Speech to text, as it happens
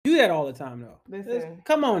that all the time though. Listen,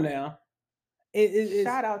 Come on now. It's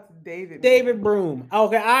shout out to David. David Broom.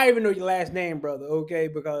 Okay, I even know your last name, brother. Okay,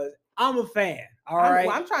 because I'm a fan. All right.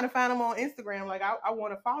 I'm trying to find him on Instagram. Like I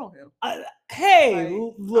want to follow him. Hey,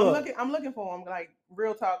 Like look. I'm looking for him. Like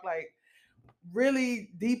real talk. Like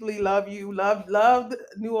really deeply love you. Love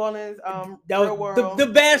New Orleans. That Real was world. the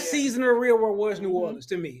best Yeah. season of Real World was New Mhm. Orleans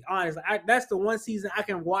to me. Honestly, that's the one season I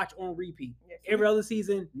can watch on repeat. Yeah, so Every other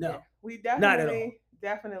season, no, yeah, we not at all.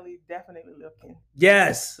 definitely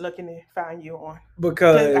Yes, looking to find you on.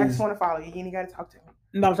 because I just want to follow you. You ain't got to talk to me.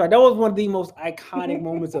 no, I'm sorry. That was one of the most iconic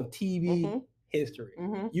moments of TV Mhm. history.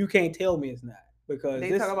 Mhm. You can't tell me it's not because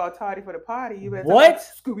They this talk about tardy for the party. You better what talk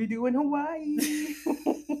about Scooby Doo in Hawaii.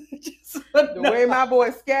 the The way my boy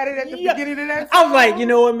scattered at the Yeah. beginning of that I'm like, you song.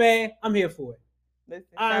 know what, man? I'm here for it. Listen,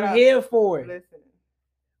 I'm shout out. here for it. Listen,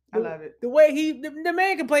 I love it. The way the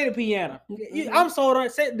man can play the piano. Mhm. I'm sold on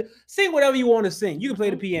it. Sing whatever you want to sing. You can play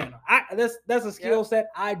the Mhm. piano. That's a skill set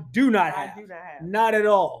I do not have. I do not have. Not at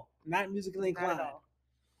all. Not musically Not at inclined. all.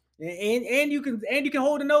 And you can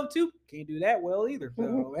hold a note too. Can't do that well either.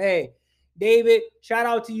 So hey, David, shout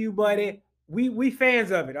out to you, buddy. We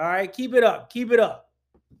fans of it. All right, keep it up. Keep it up.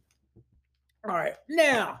 All right,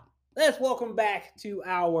 now let's welcome back to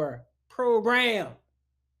our program.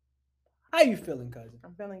 How you feeling, cousin?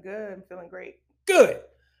 I'm feeling good. I'm feeling great. Good.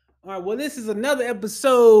 All right. Well, this is another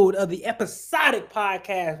episode of the Episodic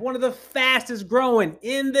Podcast, one of the fastest growing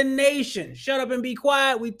in the nation. Shut up and be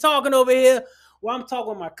quiet. We talking over here. Well, I'm talking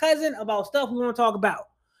with my cousin about stuff we want to talk about.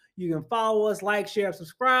 You can follow us, like, share,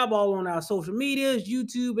 subscribe all on our social medias,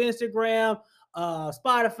 YouTube, Instagram,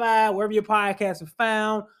 Spotify, wherever your podcasts are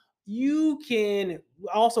found. You can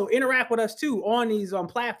also interact with us too on these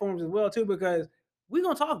platforms as well too, because we're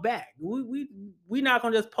gonna talk back. We not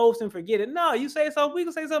gonna just post and forget it. No, you say something, we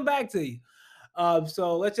can say something back to you.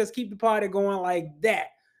 So let's just keep the party going like that.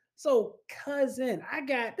 So, cousin, I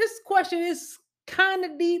got this question is kind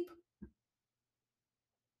of deep.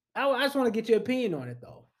 I just want to get your opinion on it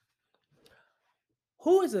though.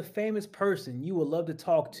 Who is a famous person you would love to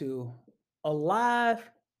talk to, alive,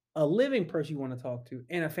 a living person you want to talk to,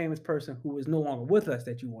 and a famous person who is no longer with us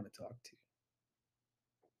that you want to talk to?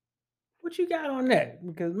 What you got on that?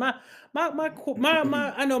 Because my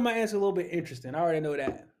I know my answer a little bit interesting. I already know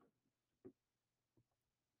that.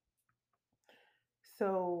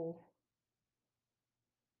 So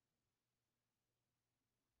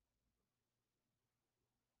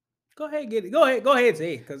Go ahead, get it. Go ahead,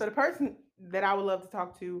 say it. Cause the person that I would love to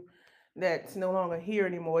talk to that's no longer here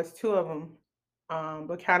anymore, it's two of them.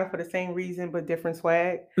 But kind of for the same reason, but different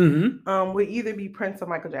swag. Would either be Prince or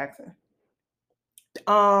Michael Jackson.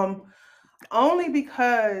 Um, Only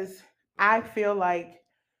because I feel like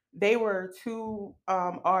they were two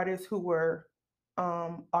artists who were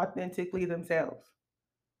authentically themselves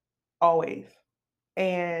always,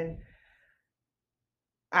 and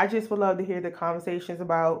I just would love to hear the conversations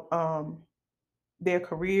about their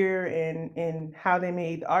career and how they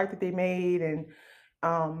made the art that they made, and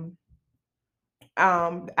um,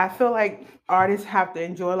 I feel like artists have to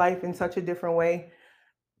enjoy life in such a different way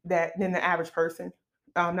that than the average person.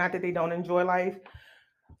 Not that they don't enjoy life.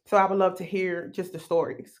 So I would love to hear just the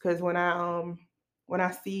stories because when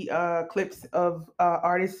I see clips of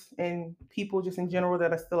artists and people just in general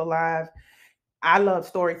that are still alive, I love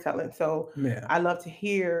storytelling. So yeah, I love to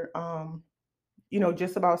hear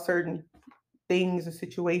just about certain things or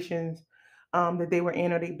situations that they were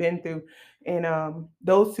in or they've been through, and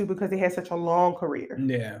those two because they had such a long career.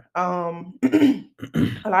 yeah.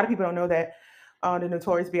 A lot of people don't know that the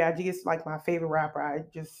Notorious B.I.G. is like my favorite rapper. I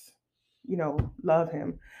just love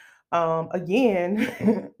him.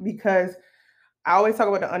 Again, because I always talk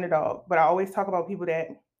about the underdog, but I always talk about people that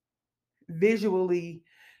visually,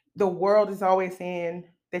 the world is always saying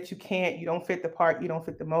that you don't fit the part, you don't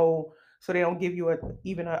fit the mold, so they don't give you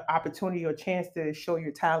even an opportunity or chance to show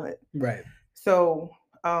your talent. Right. So,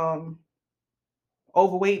 um,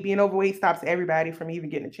 being overweight stops everybody from even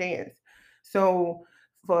getting a chance. So,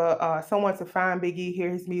 for someone to find Biggie, hear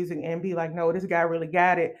his music, and be like, no, this guy really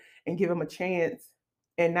got it, and give him a chance,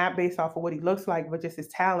 and not based off of what he looks like, but just his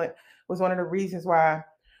talent, was one of the reasons why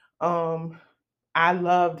um, I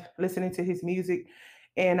loved listening to his music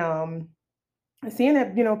and seeing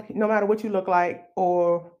that no matter what you look like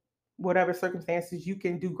or whatever circumstances, you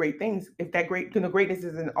can do great things. If that greatness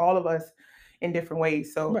is in all of us in different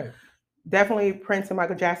ways. So Right. definitely Prince and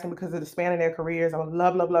Michael Jackson because of the span of their careers. I would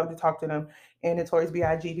love to talk to them, and Notorious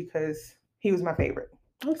B.I.G. because he was my favorite.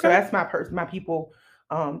 So Okay. that's my people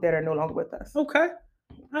that are no longer with us. Okay.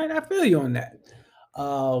 All right, I feel you on that.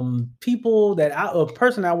 People that a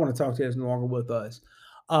person I want to talk to is no longer with us.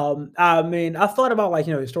 I mean, I thought about like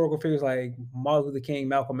historical figures like Martin Luther King,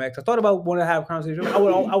 Malcolm X. I thought about wanting to have a conversation. I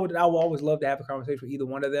would always love to have a conversation with either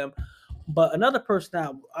one of them. But another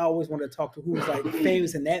person I always wanted to talk to who was like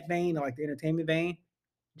famous in that vein, like the entertainment vein,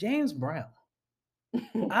 James Brown.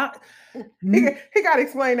 I, he got to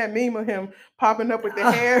explain that meme of him popping up with the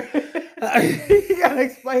hair. He got to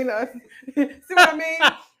explain to us. See what I mean?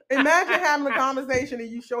 Imagine having a conversation and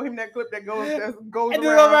you show him that clip that goes and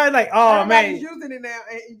around. Like, oh man, using it now,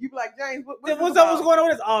 and you be like, James, what's going on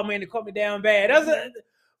with this? Oh man, they caught me down bad.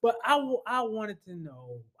 But I wanted to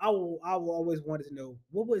know. I always wanted to know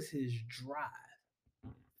what was his drive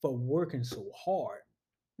for working so hard,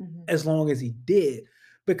 as long as he did,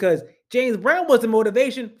 because James Brown was the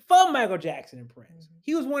motivation for Michael Jackson and Prince.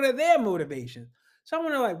 He was one of their motivations. So I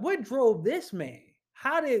wonder, like, what drove this man?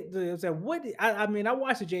 How did I mean, I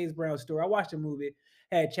watched the James Brown story. I watched the movie.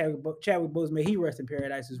 Had Chadwick Boseman. He rests in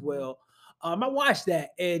paradise as well. I watched that,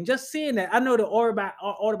 and just seeing that, I know the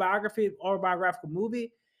autobiographical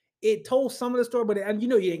movie. It told some of the story, but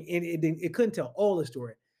it couldn't tell all the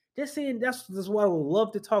story. Just seeing that's what I would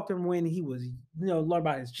love to talk to him when he was, learn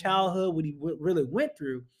about his childhood, what he really went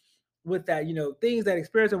through with that, things that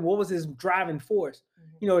experienced him. What was his driving force,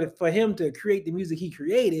 for him to create the music he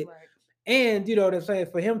created. Right. And to say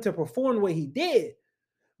for him to perform the way he did,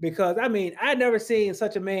 because I mean, I never seen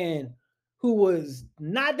such a man who was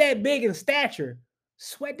not that big in stature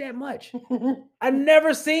sweat that much. I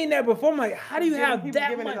never seen that before. I'm like, how do you have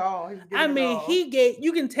that much? I mean,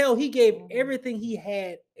 you can tell he gave everything he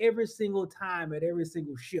had every single time at every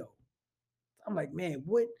single show. I'm like, man,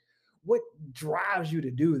 what drives you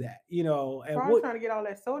to do that? And probably trying to get all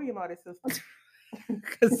that sodium out of his system.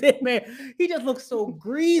 Because man, he just looks so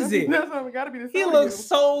greasy. That's got to be the sodium. He looks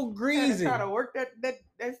so greasy. Trying to work that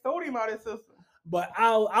sodium out of his system. But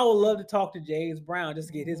I would love to talk to James Brown just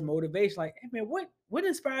to get his motivation. Like, hey man, what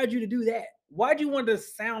inspired you to do that? Why'd you want to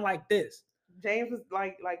sound like this? James was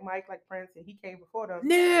like Mike, like Prince, and he came before them.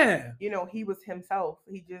 Yeah, he was himself.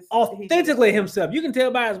 He just authentically himself. You can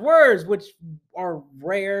tell by his words, which are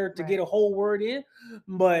rare to get a whole word in.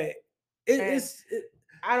 But it's.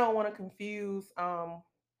 I don't want to confuse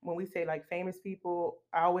when we say like famous people.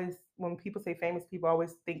 When people say famous people, I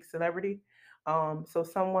always think celebrity. So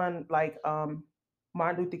someone like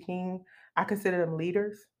Martin Luther King, I consider them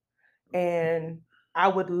leaders, and I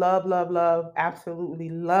would love, absolutely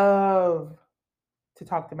love to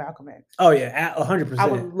talk to Malcolm X. Oh yeah, 100%. I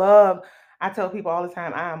would love. I tell people all the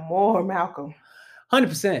time, I am more Malcolm,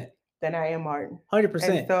 100%, than I am Martin, 100%.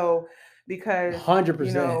 And so because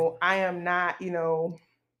 100%, I am not,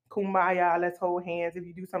 kumbaya, let's hold hands. If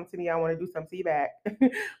you do something to me, I want to do something to you back.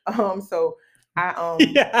 So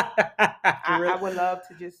I would love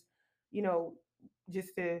to just,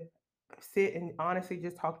 just to sit and honestly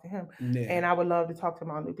just talk to him. Yeah. And I would love to talk to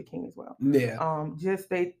Martin Luther King as well. Yeah. Just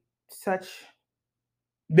to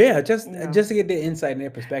get their insight and their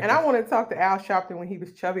perspective. And I want to talk to Al Sharpton when he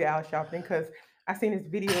was chubby Al Sharpton, because I seen this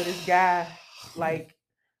video of this guy like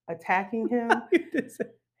attacking him.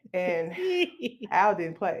 And Al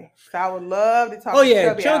didn't play. So I would love to talk to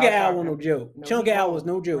Chubby Chunky Al was no joke. Chunky Al was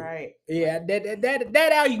no joke. Right. Yeah,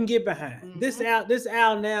 that Al you can get behind. Mm-hmm. This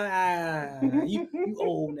Al now, you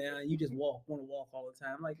old now. You just want to walk all the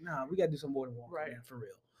time. Like, nah, we got to do some more than walk, man, for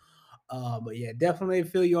real. But yeah, definitely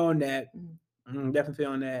feel you on that. Definitely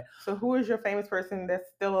feel on that. So who is your famous person that's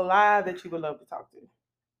still alive that you would love to talk to?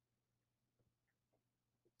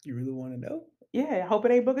 You really want to know? Yeah, I hope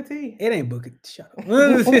it ain't Booker T. It ain't Booker T. Shut up.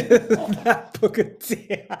 It's not Booker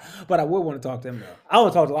T. But I would want to talk to him, though. I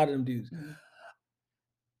want to talk to a lot of them dudes.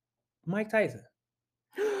 Mike Tyson.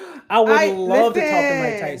 I would love to talk to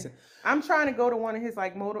Mike Tyson. I'm trying to go to one of his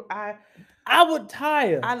like motor. I would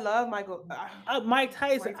tire. I love Michael. Mike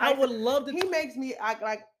Tyson. I would love to. He makes me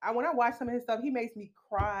when I watch some of his stuff, he makes me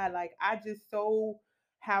cry. Like I just so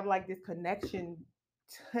have like this connection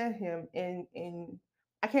to him, and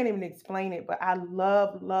I can't even explain it, but I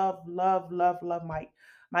love Mike.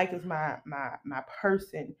 Mike is my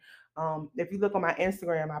person. If you look on my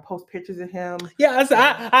Instagram, I post pictures of him. Yeah,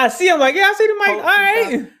 I see him. Like, yeah, I see the Mike. All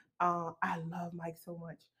right. I love Mike so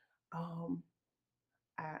much.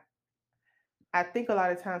 I think a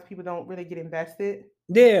lot of times people don't really get invested.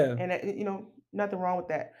 Yeah. And nothing wrong with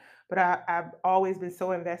that. But I've always been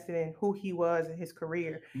so invested in who he was and his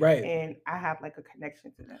career. Right. And I have like a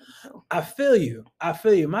connection to that. So. I feel you.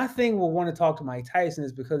 My thing will want to talk to Mike Tyson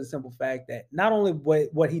is because of the simple fact that not only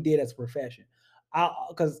what he did as a profession,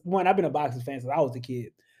 because I've been a boxing fan since I was a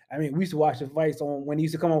kid. I mean, we used to watch the fights when he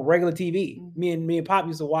used to come on regular TV. Mm-hmm. Me and Pop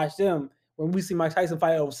used to watch them when we see Mike Tyson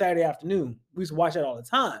fight on Saturday afternoon. We used to watch that all the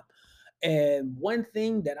time. And one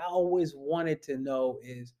thing that I always wanted to know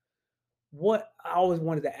is what I always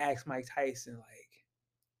wanted to ask Mike Tyson, like,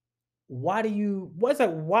 why do you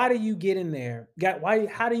get in there?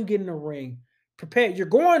 How do you get in the ring? Prepare, you're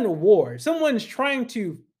going to war. Someone's trying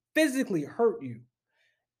to physically hurt you.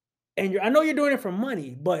 And I know you're doing it for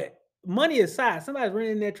money, but money aside, somebody's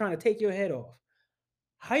running in there trying to take your head off.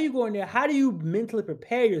 How you going there? How do you mentally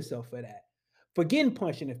prepare yourself for that? For getting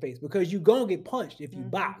punched in the face, because you're gonna get punched if you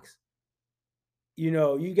box.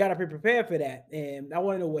 You gotta be prepared for that. And I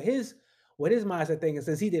want to know what his mindset thing is,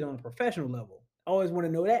 since he did on a professional level. I always want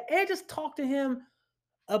to know that. And just talk to him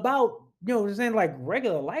about, just saying, like,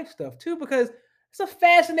 regular life stuff too, because it's a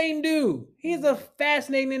fascinating dude. He's a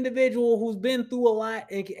fascinating individual who's been through a lot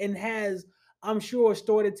and has, I'm sure, a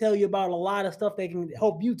story to tell you about a lot of stuff that can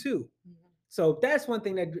help you too. So that's one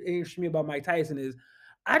thing that interests me about Mike Tyson is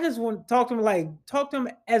I just want to talk to him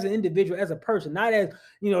as an individual, as a person, not as,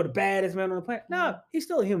 the baddest man on the planet. No, he's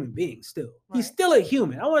still a human being still. Right. He's still a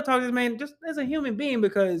human. I want to talk to this man just as a human being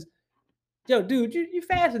because, yo, dude, you're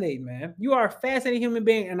fascinating, man. You are a fascinating human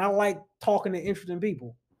being, and I like talking to interesting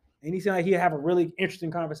people. And he seemed like he'd have a really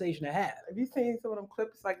interesting conversation to have. Have you seen some of them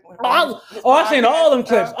clips? Like, I've seen all them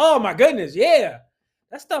clips. Oh my goodness, yeah.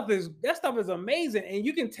 That stuff is amazing, and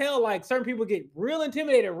you can tell like certain people get real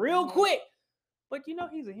intimidated real quick. But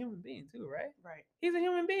he's a human being too, right? Right. He's a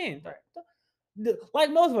human being. Right.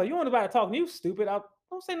 Like most of us, you want about to talk to you stupid. I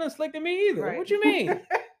don't say nothing slick to me either. Right. What you mean? Come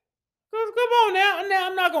on now. Now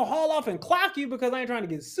I'm not gonna haul off and clock you because I ain't trying to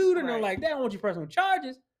get sued or nothing like that. I don't want you personal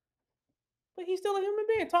charges. But he's still a human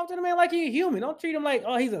being. Talk to the man like he's a human. Don't treat him like,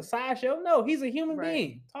 oh, he's a sideshow. No, he's a human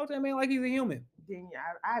being. Talk to the man like he's a human. Then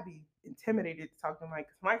I'd be intimidated to talk to Mike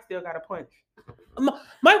because Mike still got a punch.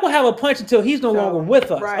 Mike will have a punch until he's no longer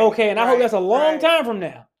with us. Right, okay, and I hope that's a long time from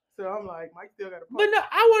now. So I'm like, Mike still got a punch. But no,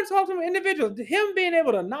 I want to talk to him individual. Him being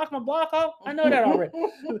able to knock my block off, I know that already.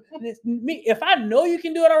 If I know you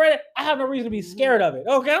can do it already, I have no reason to be scared of it.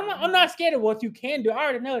 Okay, I'm not scared of what you can do. I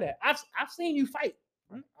already know that. I've seen you fight.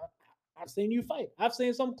 I've seen you fight. I've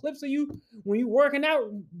seen some clips of you when you working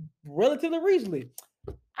out relatively recently.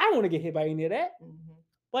 I don't want to get hit by any of that.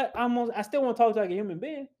 But I still want to talk to like a human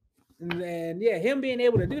being. And yeah, him being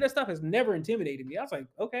able to do that stuff has never intimidated me. I was like,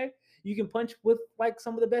 okay, you can punch with like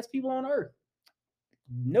some of the best people on earth.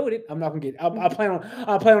 Noted. I'm not gonna get. I plan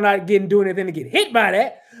on not doing anything to get hit by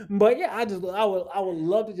that. But yeah, I would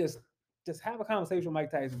love to just have a conversation with Mike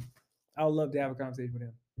Tyson. I would love to have a conversation with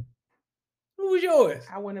him. Who was yours?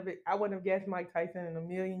 I wouldn't have guessed Mike Tyson in a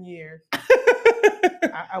million years.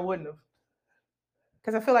 I wouldn't have.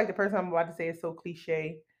 Because I feel like the person I'm about to say is so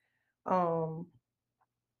cliche.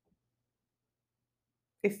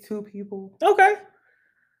 It's two people. Okay.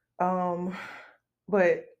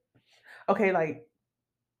 But okay, like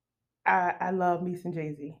I love me some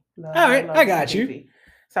Jay-Z. All right, I got you. Jay-Z.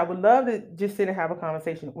 So I would love to just sit and have a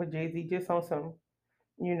conversation with Jay-Z, just on some,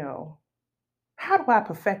 how do I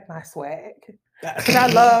perfect my swag? Because I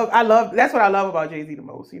love that's what I love about Jay-Z the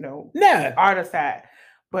most, Yeah. Artist side.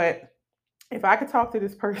 But if I could talk to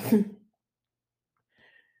this person,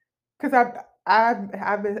 because I'm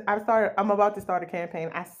about to start a campaign.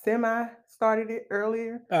 I started it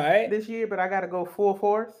earlier this year, but I got to go full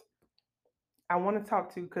force. I want to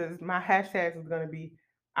talk to, because my hashtags is going to be,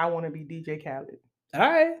 I want to be DJ Khaled. All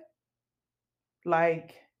right.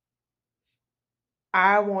 Like,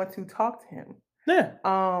 I want to talk to him. Yeah.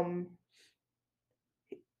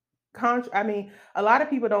 I mean, a lot of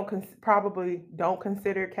people probably don't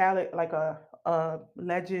consider Khaled like a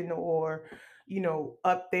legend, or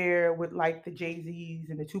up there with like the Jay-Z's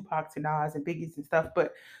and the Tupacs and Nas and Biggies and stuff,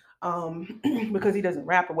 but because he doesn't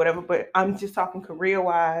rap or whatever. But I'm just talking career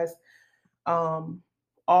wise, all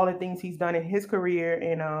the things he's done in his career,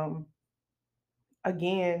 and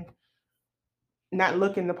again, not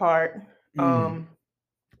looking the part,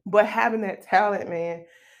 but having that talent, man.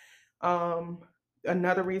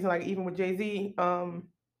 Another reason, like even with Jay-Z,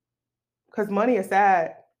 because money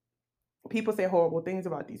aside, people say horrible things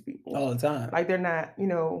about these people all the time. Like they're not,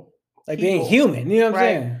 like they ain't human. You know what I'm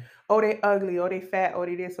saying? Oh, they ugly. Oh, they fat. Oh,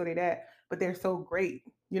 they this. Oh, they that. But they're so great.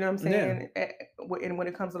 You know what I'm saying? Yeah. And when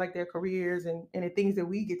it comes to like their careers and the things that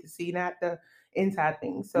we get to see, not the inside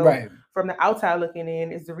things. So from the outside looking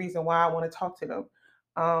in is the reason why I want to talk to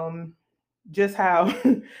them. Just how,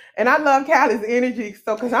 and I love Khaled's energy.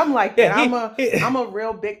 So, cause I'm like that. I'm a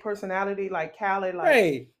real big personality, like Khaled,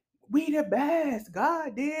 like we the best.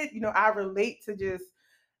 God did. I relate to just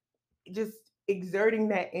exerting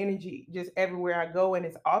that energy just everywhere I go, and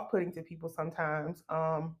it's off-putting to people sometimes.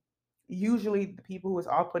 Usually the people who it's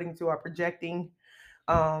off-putting to are projecting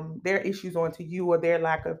their issues onto you, or their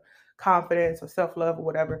lack of confidence or self-love or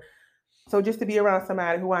whatever. So just to be around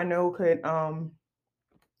somebody who I know could,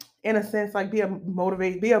 in a sense, like be a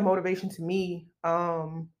motivation to me,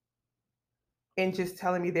 and just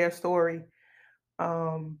telling me their story.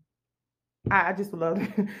 Um, I just love it.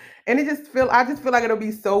 And I just feel like it'll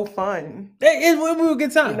be so fun. It'll be a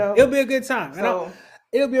good time. It'll be a good time. So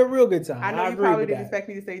it'll be a real good time. I know you probably didn't expect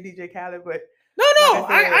me to say DJ Khaled, but no,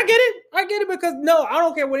 I get it. I get it because no, I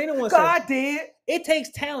don't care what anyone says. God did. It takes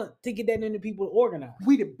talent to get that into people to organize.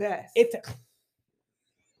 We the best.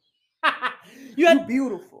 You're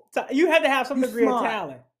beautiful. You have to have some degree of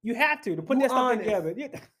talent. You have to put that stuff together.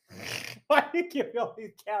 Why you give me all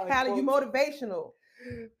these Khaled? Khaled, you motivational.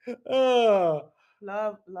 Love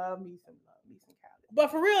me some Khaled. But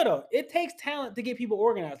for real though, it takes talent to get people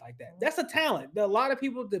organized like that. That's a talent. There are a lot of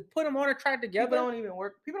people to put them on a track together. People don't even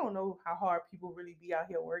work. People don't know how hard people really be out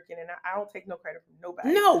here working, and I don't take no credit from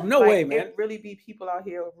nobody. No way, man. It really be people out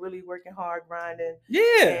here really working hard, grinding.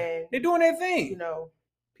 Yeah, and they're doing their thing. You know,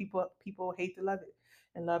 people hate to love it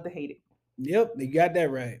and love to hate it. Yep, you got that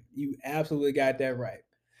right. You absolutely got that right.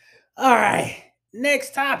 All right,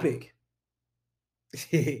 next topic.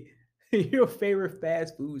 Your favorite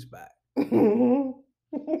fast food spot.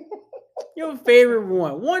 Your favorite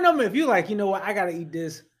one. One of them, if you like, you know what, I gotta eat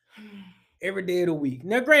this every day of the week.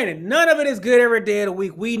 Now, granted, none of it is good every day of the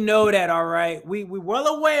week. We know that, all right. We well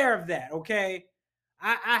aware of that, okay.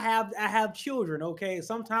 I have children, okay.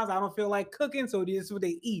 Sometimes I don't feel like cooking, so this is what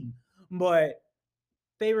they eat. But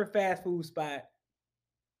favorite fast food spot,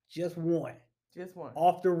 just one. Just one.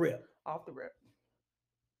 Off the rip.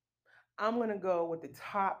 I'm gonna go with the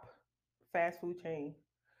top fast food chain,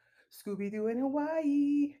 Scooby-Doo in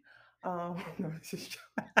Hawaii. No, it's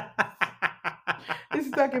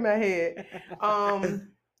stuck in my head.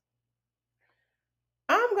 I'm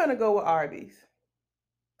gonna go with Arby's.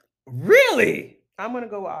 Really? I'm gonna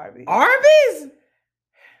go with Arby's. Arby's?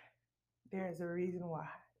 There's a reason why.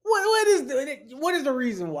 What is the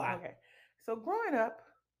reason why? Okay, so growing up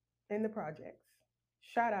in the projects,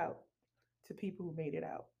 shout out to people who made it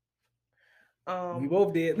out. We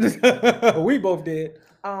both did. We both did.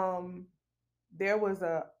 There was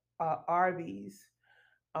a Arby's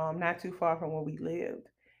not too far from where we lived,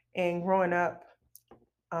 and growing up,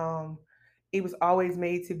 it was always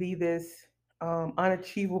made to be this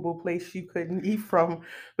unachievable place you couldn't eat from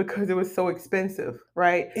because it was so expensive,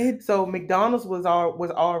 right? So McDonald's was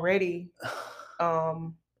already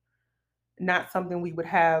not something we would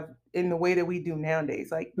have in the way that we do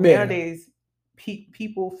nowadays. Like nowadays,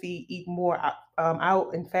 people eat more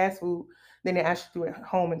out in fast food than they actually do at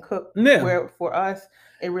home and cook. Yeah. Where for us,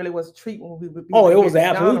 it really was a treat when we would be. Oh, it was an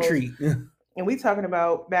absolute treat. And we talking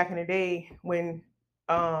about back in the day when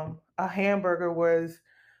a hamburger was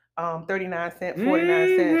 39 cents,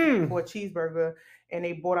 49 cents for a cheeseburger, and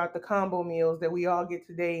they bought out the combo meals that we all get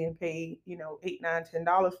today and pay, $8, $9,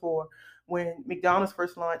 $10 for. When McDonald's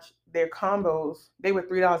first launched their combos, they were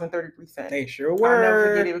 $3.33. They sure were. I'll never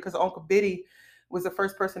forget it because Uncle Biddy was the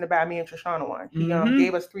first person to buy me and Trishana one. He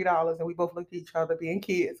gave us $3, and we both looked at each other, being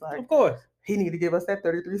kids, like, of course, he need to give us that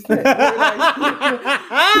 33 cents. We're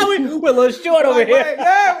a little short over here.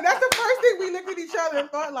 Yeah, that's the first thing we looked at each other and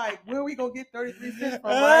thought, like, where are we gonna get 33 cents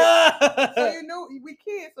from, right? So we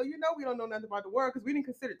kids, so we don't know nothing about the world because we didn't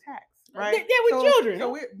consider tax, right? Yeah, we're children.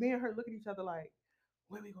 So me and her look at each other like,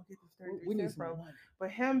 where are we gonna get this 33 cents from?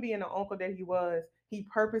 But him being the uncle that he was, he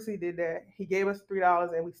purposely did that. He gave us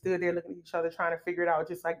 $3 and we stood there looking at each other trying to figure it out,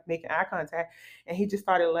 just like making eye contact. And he just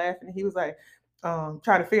started laughing. And he was like,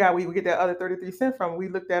 trying to figure out where we would get that other 33 cents from. We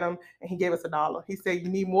looked at him and he gave us $1. He said, you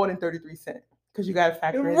need more than 33 cents because you got to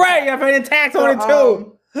factor in. Right, you have to tax on it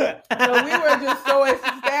too. So we were just so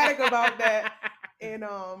ecstatic about that.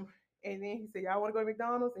 And then he said, y'all want to go to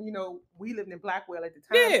McDonald's? And, we lived in Blackwell at the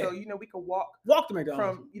time. Yeah. So, we could walk to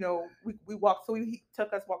McDonald's. We walked. So he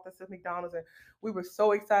walked us to McDonald's, and we were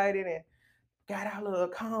so excited and got our little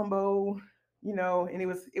combo, and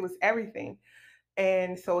it was everything.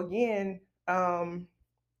 And so again,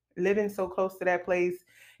 living so close to that place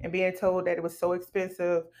and being told that it was so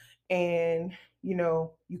expensive and, you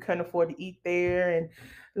couldn't afford to eat there, and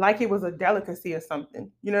like it was a delicacy or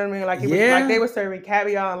something, you know what I mean? Like it was like they were serving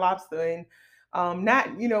caviar and lobster, and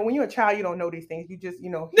not, when you're a child, you don't know these things. You just, hear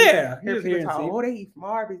people talk, oh, they eat from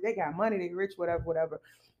Arby's, they got money, they rich, whatever.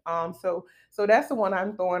 So that's the one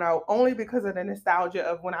I'm throwing out only because of the nostalgia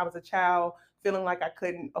of when I was a child, feeling like I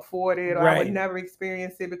couldn't afford it or I would never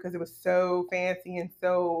experience it because it was so fancy and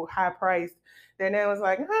so high priced. Then now it's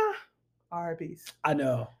like, Arby's. I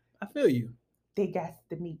know. I feel you. They got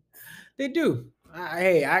the meat. They do.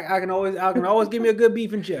 I can always give me a good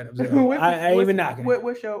beef and cheddar. So I ain't even knocking.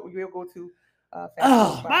 What's your go-to?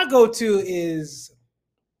 My go-to is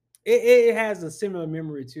It has a similar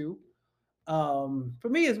memory too. For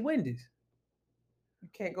me, it's Wendy's. You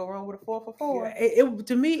can't go wrong with a 4 for 4.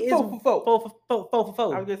 To me is 4 for 4. four for I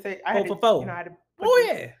four. was gonna say I Four had for to, four. I had to Oh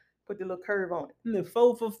yeah, put the little curve on it. the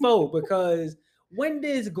 4 for 4 because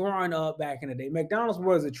Wendy's growing up back in the day, McDonald's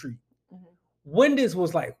was a treat. Mm-hmm. Wendy's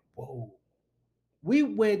was like, whoa. We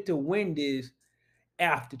went to Wendy's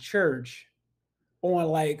after church on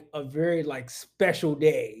like a very like special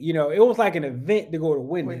day. It was like an event to go to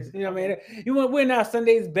Wendy's. You know what I mean? You went out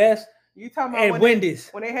Sunday's best. You talking about when Wendy's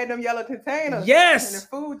when they had them yellow containers? Yes, and the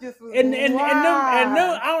food just was and no,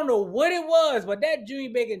 I don't know what it was, but that junior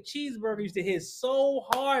bacon cheeseburger used to hit so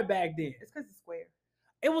hard back then. It's because it's square.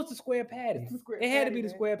 It was the square patty. It had to be the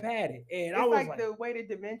square patty, and I was like the way the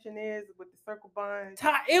dimension is with the circle bun.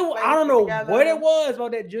 I don't know what it was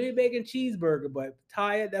about that junior bacon cheeseburger, but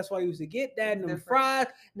tired. That's why I used to get that. And them fries.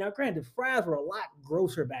 Now, granted, fries were a lot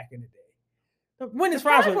grosser back in the day. Wendy's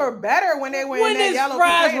fries were better when they were in that yellow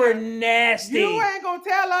fries container. Were nasty. You ain't gonna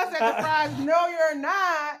tell us that the fries. No, you're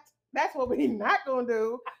not. That's what we're not gonna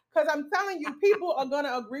do. Because I'm telling you, people are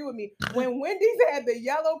gonna agree with me. When Wendy's had the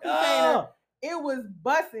yellow container, it was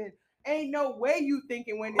busting. Ain't no way you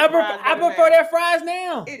thinking Wendy's fries. I prefer their fries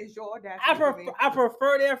now. It is your audacity. I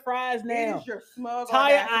prefer their fries now. It is your smug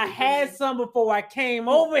Taya, I had some before I came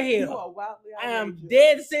over here. You are wildly outrageous. I am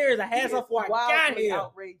dead serious. I had some before I got here.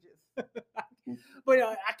 Outrageous. But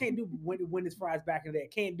I can't do Wendy's fries back in the day.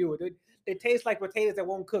 I can't do it. They taste like potatoes that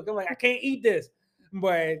won't cook. I'm like, I can't eat this.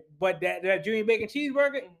 But that junior bacon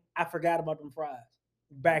cheeseburger, I forgot about them fries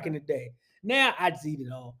back in the day. Now I just eat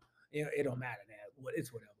it all. It don't matter now.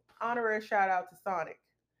 It's whatever. Honorary shout out to Sonic.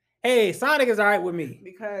 Hey, Sonic is all right with me.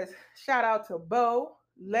 Because shout out to Bo,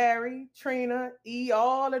 Larry, Trina,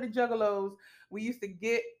 all of the juggalos. We used to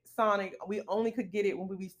get Sonic. We only could get it when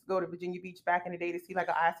we used to go to Virginia Beach back in the day to see like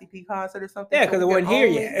an ICP concert or something. Yeah, because it wasn't here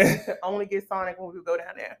yet. We could only get Sonic when we would go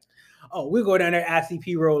down there. Oh, we go down there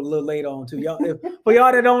ICP Road a little later on too. Y'all, for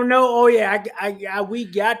y'all that don't know, we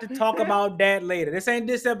got to talk about that later. This ain't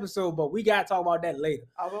this episode, but we got to talk about that later.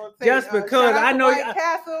 Just because I know White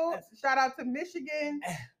Castle. Shout out to Michigan.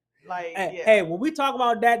 Hey, when we talk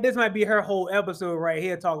about that, this might be her whole episode right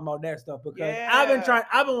here talking about that stuff because I've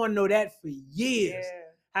been wanting to know that for years.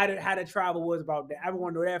 Yeah. How the travel was about that. I've been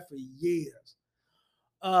wanting to know that for years.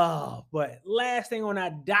 But last thing on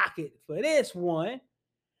our docket for this one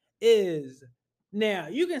is now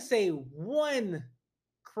you can say one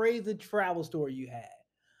crazy travel story you had.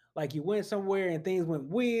 Like you went somewhere and things went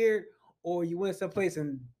weird, or you went someplace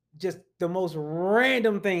and just the most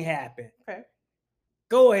random thing happened. Okay.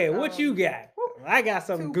 Go ahead. What you got? I got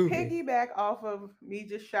something goofy. To piggyback off of me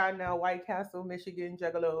just shouting out White Castle, Michigan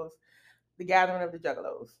Juggalos, the gathering of the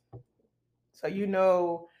Juggalos.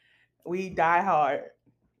 So we die hard.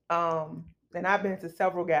 And I've been to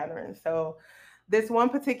several gatherings. So this one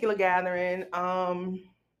particular gathering,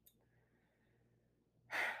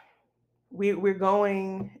 we're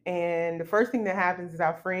going, and the first thing that happens is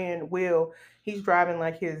our friend Will, he's driving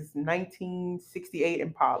like his 1968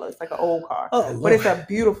 Impala. It's like an old car, but it's a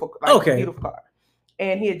beautiful, beautiful car.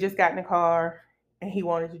 And he had just gotten a car, and he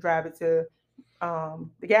wanted to drive it to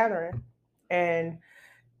the gathering, and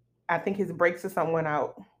I think his brakes or something went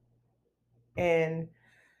out, and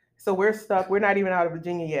so we're stuck. We're not even out of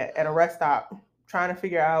Virginia yet at a rest stop, trying to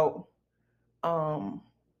figure out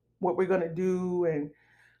what we're gonna do and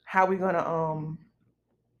how we're gonna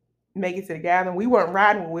make it to the gathering. We weren't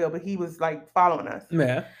riding with Will, but he was like following us.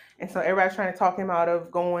 Yeah. And so everybody's trying to talk him out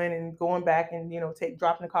of going back and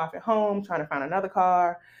dropping the car off at home, trying to find another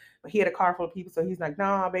car. But he had a car full of people, so he's like,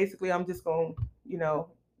 "Nah, basically, I'm just gonna,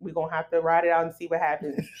 we're gonna have to ride it out and see what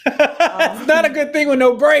happens." It's not a good thing with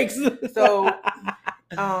no brakes. So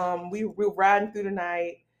we were riding through the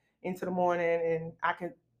night into the morning, and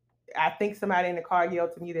I think somebody in the car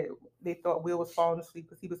yelled to me that they thought Will was falling asleep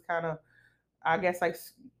because he was kind of, I guess, like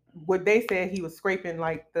what they said, he was scraping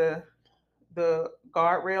like the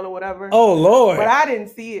guardrail or whatever. Oh Lord! But I didn't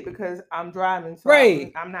see it because I'm driving, so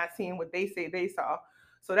right. I'm not seeing what they say they saw.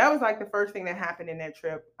 So that was like the first thing that happened in that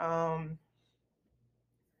trip. I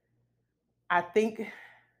think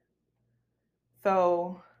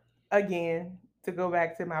so. Again, to go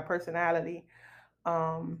back to my personality,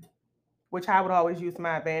 which I would always use to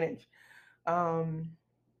my advantage.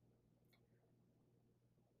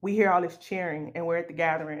 We hear all this cheering, and we're at the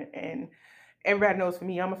gathering, and everybody knows for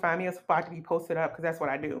me, I'm gonna find me a spot to be posted up because that's what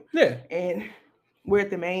I do. Yeah. And we're at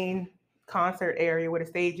the main concert area where the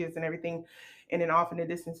stage is and everything, and then off in the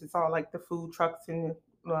distance, it's all like the food trucks and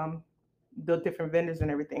the different vendors and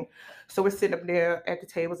everything. So we're sitting up there at the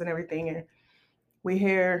tables and everything, and we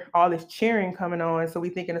hear all this cheering coming on, so we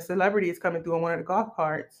thinking a celebrity is coming through on one of the golf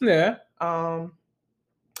carts. Yeah.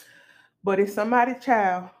 But it's somebody's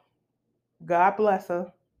child. God bless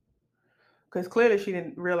her, because clearly she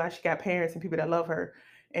didn't realize she got parents and people that love her,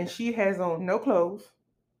 and she has on no clothes.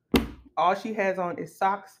 All she has on is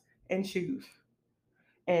socks and shoes,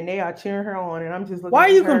 and they are cheering her on. And I'm just looking. Why are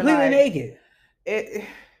at you her completely like, naked?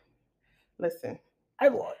 Listen.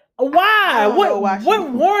 Why? I don't know why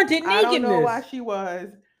what warranted nakedness? I don't know why she was,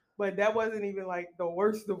 but that wasn't even like the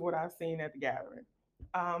worst of what I've seen at the gathering.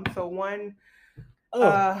 So one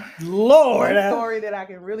story that I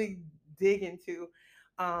can really dig into.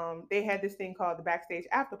 They had this thing called the backstage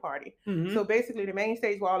after party. Mm-hmm. So basically, the main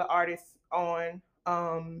stage where all the artists on,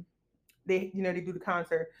 they do the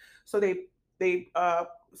concert. So they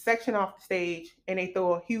section off the stage and they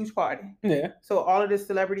throw a huge party. Yeah. So all of the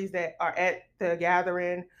celebrities that are at the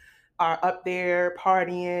gathering are up there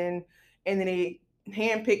partying, and then they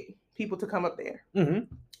handpick people to come up there. Mm-hmm.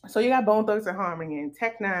 So you got Bone Thugs and Harmony and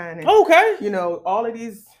Tech Nine, and all of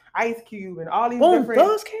these Ice Cube and all these Bone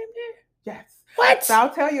Thugs came there. Yes. What? So I'll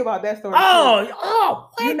tell you about that story. What?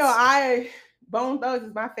 Bone Thugs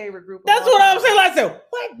is my favorite group. That's what I'm saying. I said,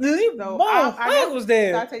 what? Bone Thugs was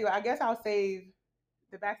there. So I'll tell you. I guess I'll save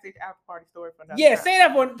the backstage after party story for another time. Say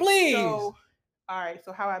that one, please. So, all right.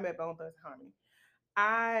 So how I met Bone Thugs and Harmony.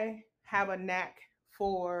 I have a knack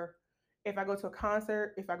for, if I go to a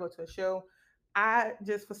concert, if I go to a show, I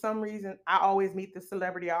just, for some reason, I always meet the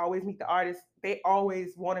celebrity. I always meet the artist. They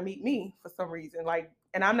always want to meet me for some reason. Like,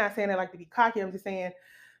 and I'm not saying I like to be cocky. I'm just saying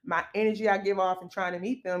my energy I give off and trying to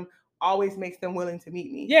meet them always makes them willing to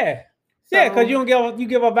meet me. Yeah. So, because you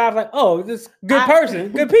give a vibe like, oh, this good person,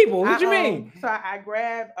 good people. What you mean? So I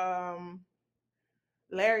grabbed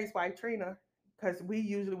Larry's wife, Trina, because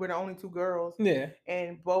we're the only two girls. Yeah.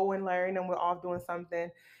 And Bo and Larry and them were off doing something.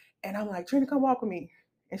 And I'm like, Trina, come walk with me.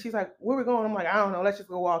 And she's like, where we going? I'm like, I don't know. Let's just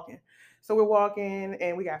go walking. So we're walking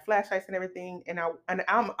and we got flashlights and everything. And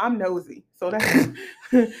I'm nosy. So that's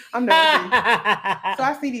I'm nosy. So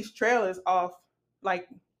I see these trailers off, like,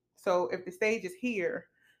 so if the stage is here,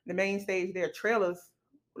 the main stage, there are trailers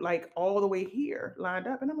like all the way here lined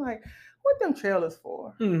up. And I'm like, what them trailers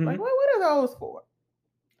for? Mm-hmm. Like, what are those for?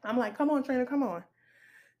 I'm like, come on, Trina, come on.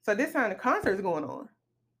 So this time the concert's going on,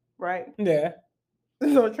 right? Yeah.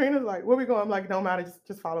 So Trina's like, where we going? I'm like, don't matter,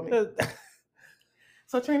 just follow me.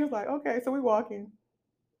 So Trina's like, okay. So we walking.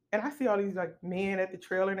 And I see all these like men at the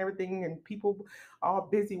trailer and everything and people all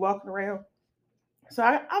busy walking around. So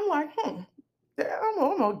I'm like, I'm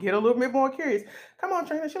gonna get a little bit more curious. Come on,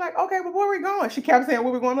 Trina. She's like, okay, but where are we going? She kept saying,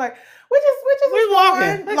 where we going? I'm like, we're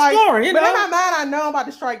walking, exploring, you know. But in my mind, I know I'm about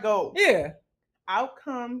to strike gold. Yeah. Out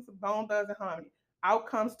comes Bone Thugs and Harmony. Out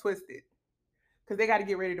comes Twisted. Because they got to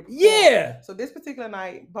get ready to perform. Yeah. So this particular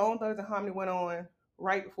night, Bone Thugs and Harmony went on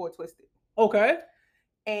right before Twisted. Okay.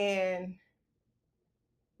 And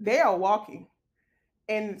they are walking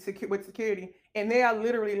with security. And they are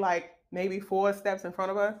literally like maybe 4 steps in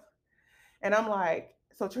front of us. And I'm like,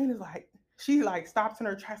 so Trina's like, she like stops in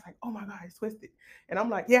her tracks like, oh my God, it's Twisted. And I'm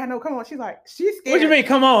like, yeah, no, come on. She's like, she's scared. What do you mean,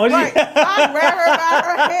 come on? Right. So I grab her by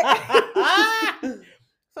her head.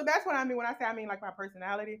 So that's what I mean when I say I mean like my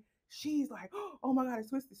personality. She's like, oh my God, it's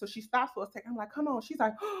Twisted. So she stops for a second. I'm like, come on. She's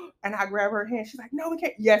like, and I grab her hand. She's like, no, we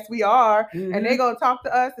can't. Yes, we are. Mm-hmm. And they're gonna talk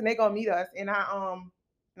to us and they're gonna meet us. And I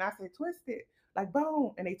say, Twisted, like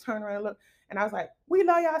Bone. And they turn around and look. And I was like, we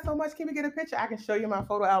love y'all so much. Can we get a picture? I can show you my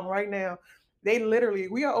photo album right now. They literally,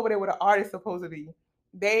 we are over there where the artist supposed to be.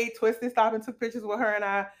 They Twisted stopped and took pictures with her and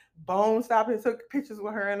I. Bone stopped and took pictures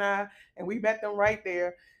with her and I. And we met them right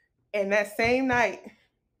there. And that same night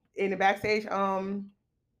in the backstage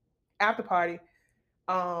after party,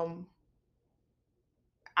 I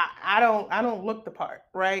don't look the part,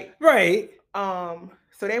 right? Right.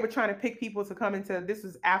 So they were trying to pick people to come into, this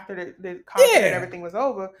was after the concert and everything was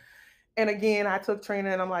over. And again, I took Trina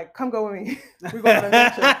and I'm like, come go with me. We're going to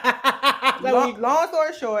adventure. Long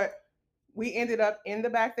story short, we ended up in the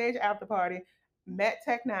backstage after party, met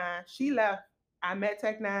Tech Nine. She left. I met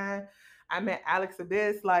Tech Nine. I met Alex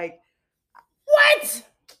Abyss. Like, what?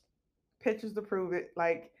 Pictures to prove it.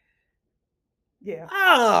 Like, yeah.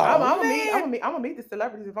 Oh, I'm gonna meet the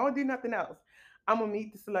celebrities. If I don't do nothing else, I'm gonna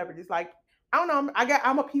meet the celebrities. Like, I don't know.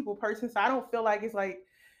 I'm a people person, so I don't feel like it's like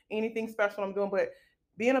anything special I'm doing. But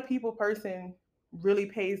being a people person really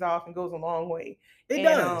pays off and goes a long way. It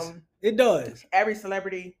does. It does. Every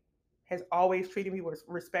celebrity has always treated me with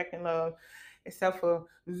respect and love, except for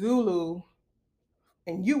Zulu.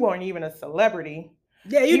 And you weren't even a celebrity.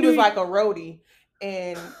 Yeah, he was like a roadie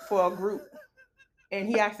and for a group. And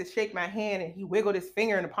he asked to shake my hand, and he wiggled his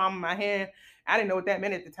finger in the palm of my hand. I didn't know what that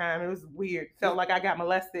meant at the time. It was weird. Felt like I got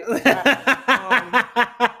molested. But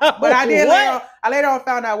I did later on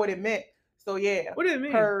found out what it meant. So yeah. What did it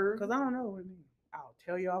mean? Because I don't know what it means. I'll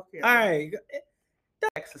tell you off camera. All right.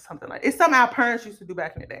 Or something like it's something our parents used to do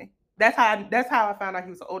back in the day. That's how I found out he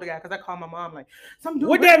was an older guy, because I called my mom like some dude.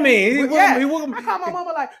 What that mean? I called my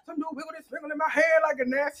mama like some dude wiggled his finger in my head like a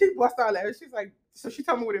nasty. She bust out laughing. She's like, so she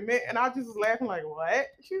told me what it meant, and I just was laughing like, what?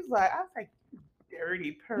 She was like, I was like,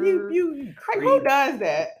 dirty perv. You like, who does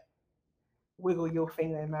that? Wiggle your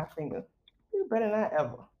finger in my finger. You better not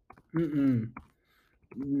ever.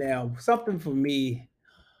 Now something for me.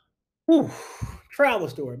 Whew, travel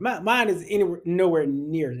story. Mine is nowhere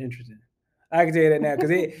near as interesting. I can tell you that now,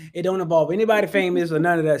 because it don't involve anybody famous or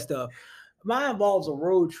none of that stuff. Mine involves a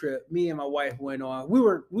road trip me and my wife went on. We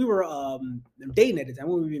were dating at the time.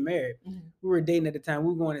 We were being married. Mm-hmm. We were dating at the time. We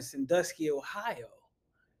were going to Sandusky, Ohio,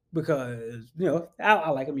 because I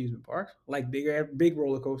like amusement parks. I like big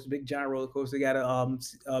roller coasters, big giant roller coasters. They got a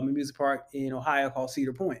amusement park in Ohio called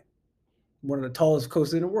Cedar Point, one of the tallest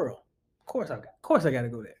coasters in the world. Of course I got to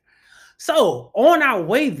go there. So on our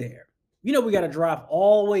way there, we got to drive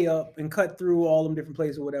all the way up and cut through all them different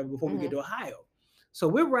places or whatever before we get to Ohio. So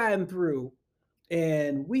we're riding through,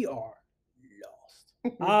 and we are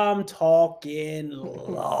lost. I'm talking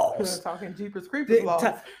lost. Talking Jeepers Creepers lost.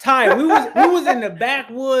 Ty, we was in the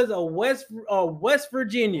backwoods of West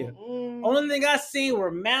Virginia. Only thing I seen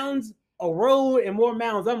were mountains, a road, and more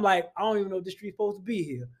mountains. I'm like, I don't even know if this street's supposed to be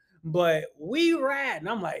here. But we ride, and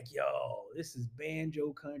I'm like, yo, this is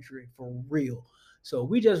banjo country for real. So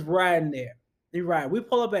we just riding there. We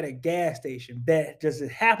pull up at a gas station that just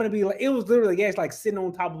happened to be like, it was literally a gas like sitting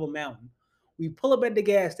on top of a mountain. We pull up at the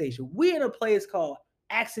gas station. We're in a place called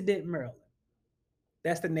Accident, Maryland.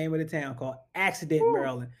 That's the name of the town, called Accident,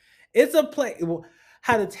 Maryland. It's a place.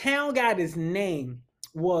 How the town got its name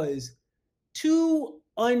was 2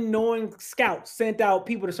 unknowing scouts sent out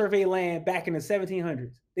people to survey land back in the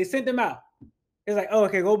 1700s. They sent them out. It's like, oh,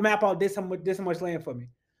 okay, go map out this much land for me.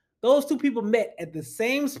 Those 2 people met at the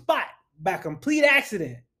same spot by complete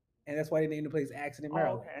accident. And that's why they named the place Accident,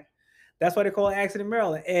 Maryland. Okay. That's why they call it Accident,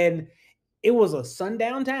 Maryland. And it was a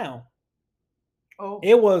sundown town. Oh.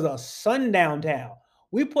 It was a sundown town.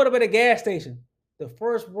 We put up at a gas station. The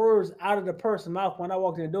first words out of the person's mouth when I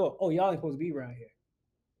walked in the door, oh, y'all ain't supposed to be around here.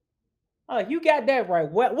 I'm like, you got that right.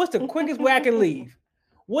 What's the quickest way I can leave?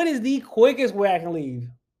 What is the quickest way I can leave?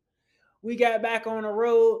 We got back on the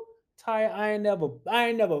road. Ty, I ain't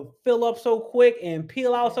never fill up so quick and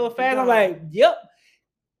peel out so fast. I'm like, yep.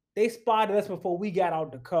 They spotted us before we got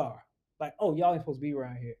out the car. Like, oh, y'all ain't supposed to be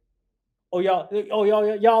around here.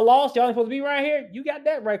 Y'all lost. Y'all ain't supposed to be around here. You got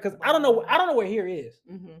that right, because I don't know where here is.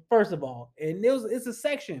 Mm-hmm. First of all, and it's a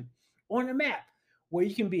section on the map where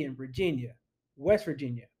you can be in Virginia, West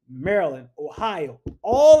Virginia, Maryland, Ohio,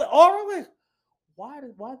 all of it. Why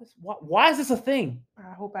is this a thing?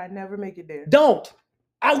 I hope I never make it there. Don't.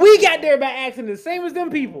 We got there by accident, the same as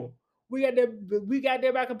them people. We got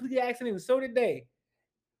there by complete accident, and so did they.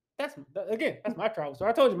 That's my travel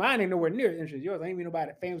story. I told you mine ain't nowhere near as interesting as yours. I ain't mean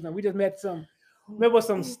nobody famous. No, we just met some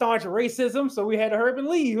staunch racism, so we had to hurry and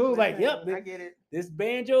leave. It was like, yep, I get it. This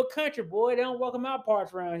banjo country, boy, they don't welcome our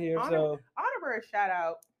parts around here. Honorary shout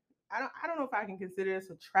out. I don't know if I can consider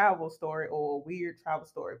this a travel story or a weird travel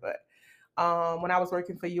story, but when I was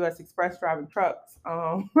working for U.S. Express driving trucks,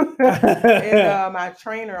 and my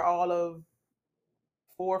trainer, all of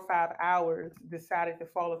 4 or 5 hours, decided to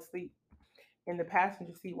fall asleep in the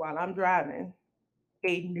passenger seat while I'm driving.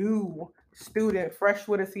 A new student, fresh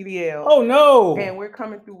with a CDL. Oh no! And we're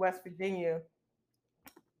coming through West Virginia,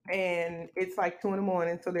 and it's like 2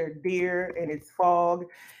 a.m, so there's deer and it's fog,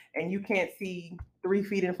 and you can't see 3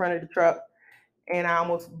 feet in front of the truck. And I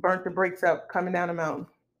almost burnt the brakes up coming down the mountain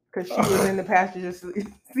because she was in the passenger seat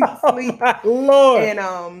asleep. Lord. And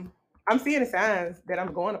I'm seeing the signs that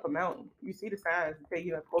I'm going up a mountain. You see the signs that tell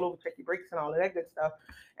you to pull over, check your brakes, and all of that good stuff.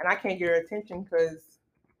 And I can't get her attention because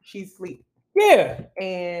she's asleep. Yeah.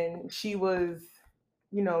 And she was,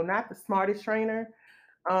 not the smartest trainer.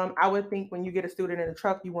 I would think when you get a student in a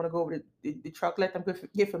truck, you want to go over the truck, let them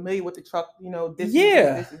get familiar with the truck. This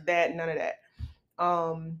is that, none of that.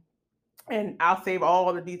 And I'll save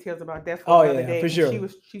all the details about that for another day. For sure.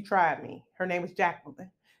 She tried me. Her name is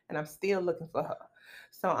Jacqueline, and I'm still looking for her.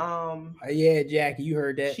 So yeah, Jackie, you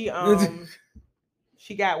heard that.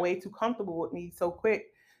 She got way too comfortable with me so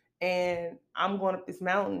quick, and I'm going up this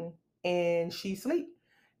mountain, and she's asleep.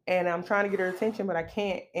 And I'm trying to get her attention, but I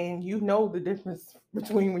can't. And you know the difference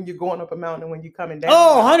between when you're going up a mountain and when you're coming down.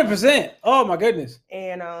 Oh, 100%. Oh, my goodness.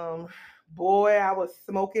 And Boy, I was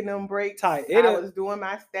smoking them breaks. I was doing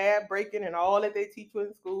my stab breaking and all that they teach you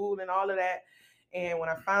in school and all of that. And when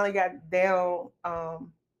I finally got down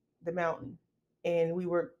the mountain and we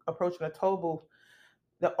were approaching a toll booth,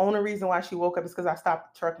 the only reason why she woke up is because I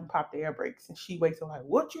stopped the truck and popped the air brakes. And she wakes up like,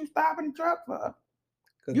 "What you stopping the truck for?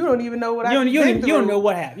 You don't even know what I did. You don't know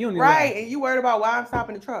what happened. You don't know right? And you worried about why I'm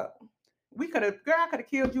stopping the truck. I could have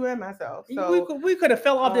killed you and myself. So we could have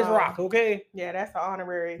fell off this rock, okay? Yeah, that's an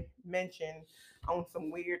honorary mention on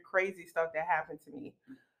some weird, crazy stuff that happened to me.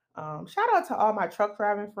 Shout out to all my truck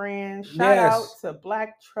driving friends. Shout out to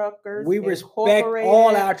Black Truckers. We respect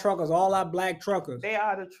all our truckers, all our Black truckers. They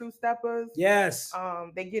are the true steppers. Yes.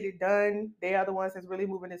 They get it done. They are the ones that's really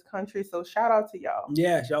moving this country. So shout out to y'all.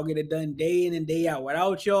 Yes, y'all get it done day in and day out.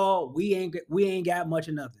 Without y'all, we ain't got much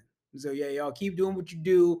of nothing. So yeah, y'all keep doing what you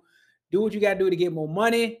do. Do what you got to do to get more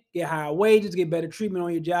money, get higher wages, get better treatment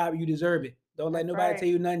on your job. You deserve it. Don't let nobody tell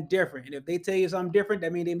you nothing different. And if they tell you something different,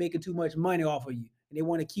 that means they're making too much money off of you. And they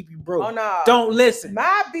want to keep you broke. Oh, no. Don't listen.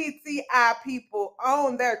 My BTI people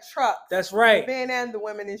own their trucks. That's right. The men and the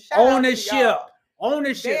women. And shout Ownership. Out to y'all.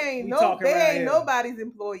 Ownership. They ain't nobody's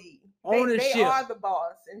employee. Ownership. They are the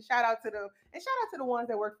boss. And shout out to them. And shout out to the ones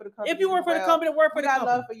that work for the company. If you work for the company, work for the company.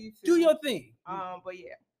 I love for you too. Do your thing. But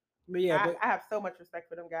yeah. I have so much respect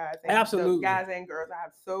for them guys. And absolutely, guys and girls. I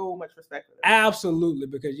have so much respect for them. Absolutely,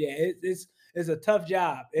 because it's a tough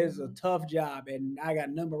job. It's a tough job, and I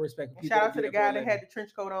got number of respect for people. Shout out to the guy that had the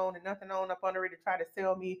trench coat on and nothing on up under it to try to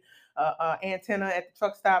sell me antenna at the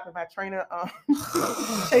truck stop, and my trainer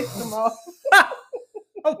chased them off.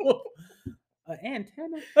 An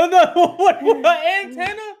antenna? What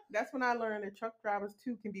antenna? That's when I learned that truck drivers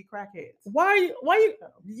too can be crackheads. Why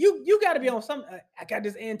you got to be on some? I got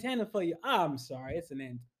this antenna for you. I'm sorry, it's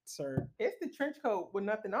an sir. It's the trench coat with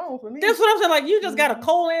nothing on for me. That's what I'm saying. Like you just got a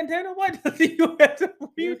coal antenna. What do you have to?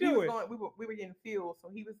 What you doing? We were getting fuel, so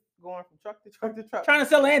he was going from truck to truck to truck, trying to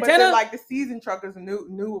sell an antenna. But then, like the seasoned truckers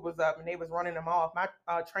knew it was up, and they was running them off. My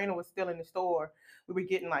trainer was still in the store. We were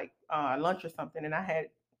getting like lunch or something, and I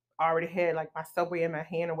already had like my Subway in my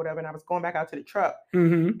hand or whatever, and I was going back out to the truck.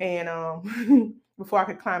 And before I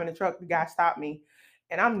could climb in the truck, the guy stopped me.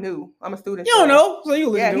 And I'm new. I'm a student. You don't know, so you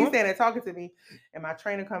listen to him. He's standing there talking to me, and my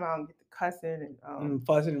trainer come out and get the cussing and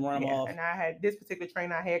fussing and run him off. And I had this particular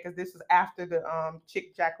trainer I had because this was after the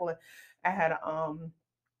chick Jacqueline. I had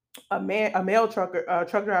a male truck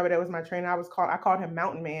driver that was my trainer. I called him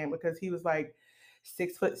Mountain Man because he was like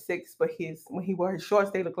 6'6", but when he wore his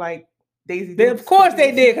shorts, they looked like Daisy. Of course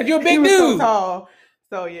they did, because you're a big dude. So tall.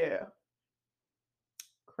 So yeah.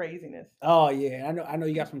 Craziness. Oh yeah, I know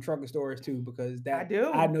you got some trucker stories too, because I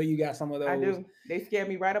do. I know you got some of those. I do. They scared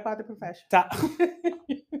me right up out the profession.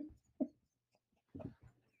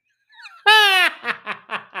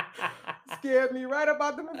 Scared me right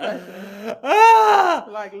about the profession.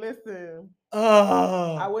 Like, listen.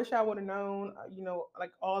 I wish I would have known,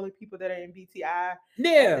 like all the people that are in BTI at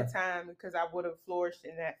the time, because I would have flourished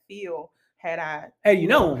in that field had I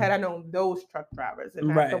known those truck drivers and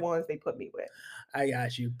not the ones they put me with. I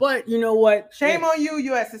got you. But you know what? Shame on you,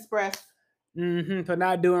 US Express. For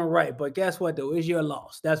not doing right. But guess what, though? It's your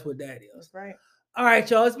loss. That's what that is. That's right. All right,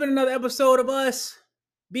 y'all. It's been another episode of us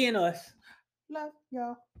being us. Love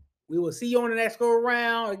y'all. We will see you on the next go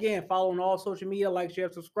around. Again, follow on all social media, like,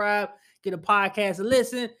 share, subscribe, get a podcast to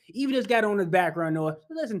listen. Even if it's got on the background noise,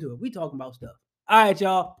 listen to it. We talking about stuff. All right,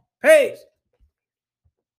 y'all. Peace.